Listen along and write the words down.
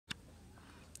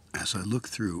As I look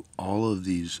through all of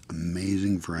these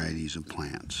amazing varieties of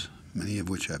plants, many of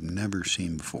which I've never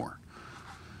seen before.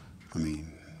 I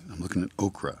mean, I'm looking at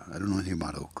okra. I don't know anything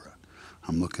about okra.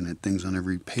 I'm looking at things on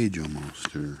every page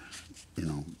almost, or,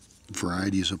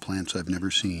 varieties of plants I've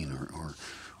never seen,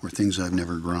 or things I've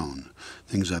never grown,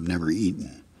 things I've never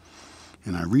eaten.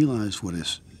 And I realize what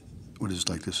is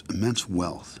like this immense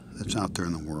wealth that's out there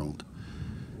in the world.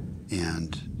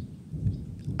 And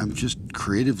I'm just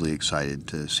creatively excited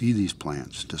to see these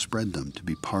plants, to spread them, to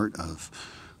be part of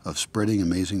spreading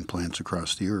amazing plants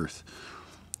across the earth.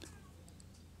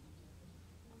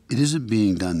 It isn't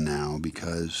being done now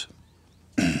because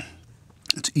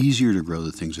it's easier to grow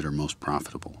the things that are most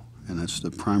profitable. And that's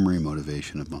the primary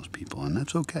motivation of most people. And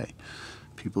that's okay.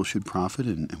 People should profit,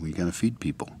 and we got to feed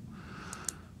people.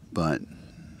 But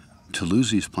to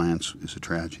lose these plants is a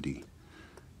tragedy.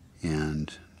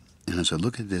 And as I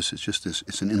look at this,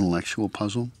 it's an intellectual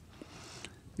puzzle.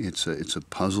 It's a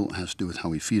puzzle that has to do with how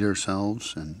we feed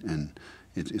ourselves, and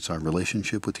it's our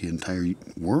relationship with the entire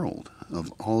world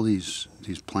of all these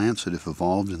plants that have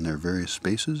evolved in their various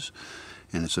spaces.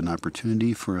 And it's an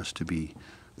opportunity for us to be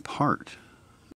part